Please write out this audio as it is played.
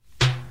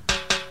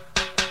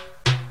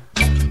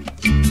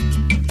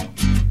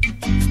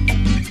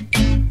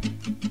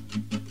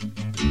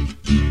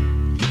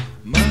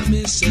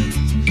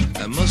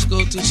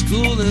to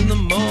school in the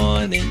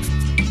morning.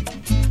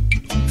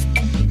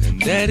 And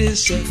Daddy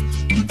says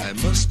I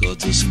must go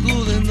to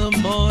school in the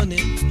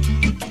morning.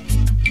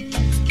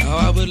 How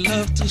I would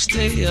love to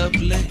stay up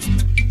late.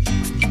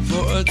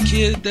 For a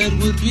kid that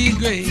would be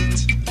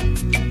great.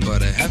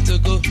 But I have to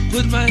go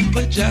put my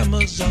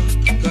pajamas on,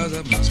 'cause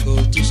I must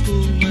go to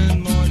school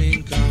when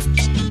morning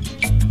comes.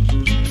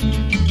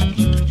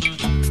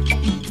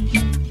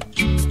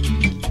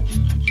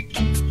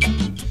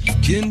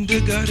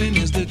 Kindergarten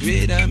is the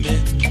grade I'm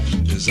in.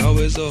 There's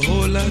always a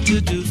whole lot to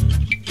do.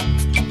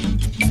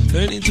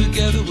 Learning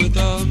together with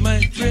all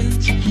my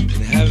friends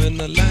and having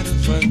a lot of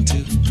fun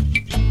too.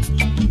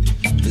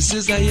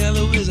 Mrs.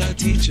 Aiello is our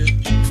teacher,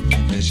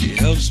 and she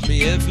helps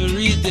me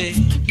every day.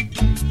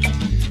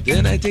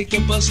 Then I take the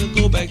bus and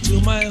go back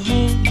to my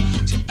home,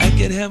 so I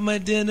can have my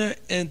dinner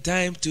and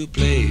time to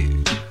play.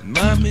 And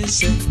Mommy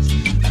says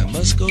I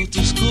must go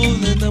to school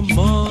in the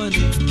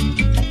morning.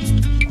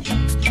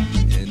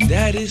 And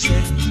Daddy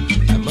says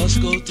I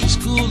must go to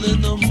school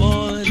in the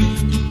morning.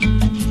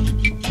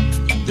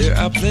 There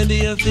are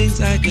plenty of things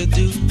I could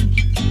do,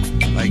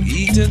 like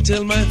eat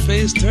until my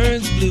face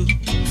turns blue,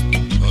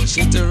 or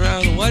sit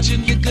around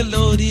watching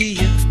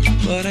Nickelodeon.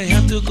 But I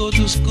have to go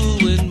to school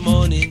when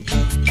morning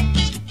comes.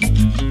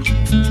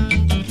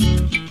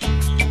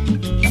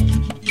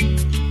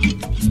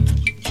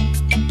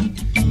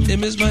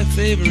 M is my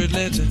favorite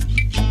letter.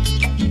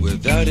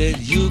 Without it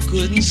you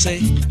couldn't say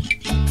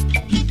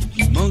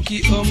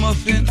monkey or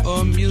muffin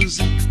or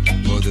music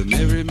or the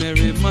merry,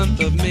 merry month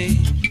of May.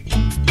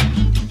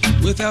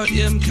 Without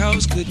M,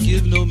 cows could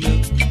give no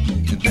milk,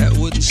 and that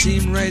wouldn't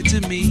seem right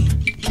to me.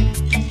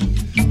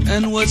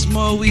 And what's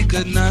more, we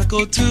could not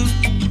go to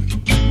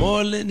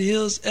Moreland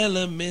Hills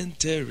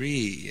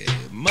Elementary. Yeah,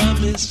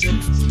 Mommy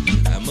says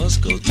I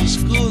must go to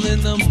school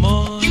in the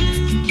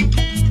morning.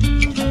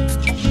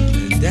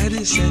 And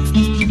Daddy says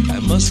I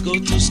must go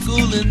to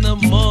school in the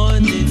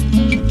morning.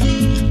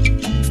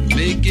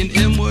 Making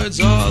M words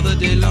all the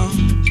day long.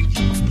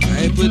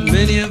 I put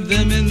many of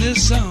them in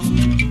this song.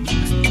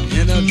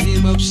 And I'll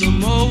dream up some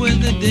more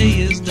when the day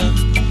is done,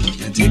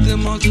 and take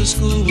them all to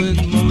school when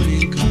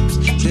morning comes.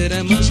 Said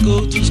I must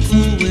go to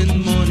school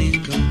when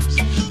morning comes.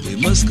 We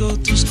must go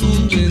to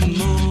school when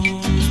morning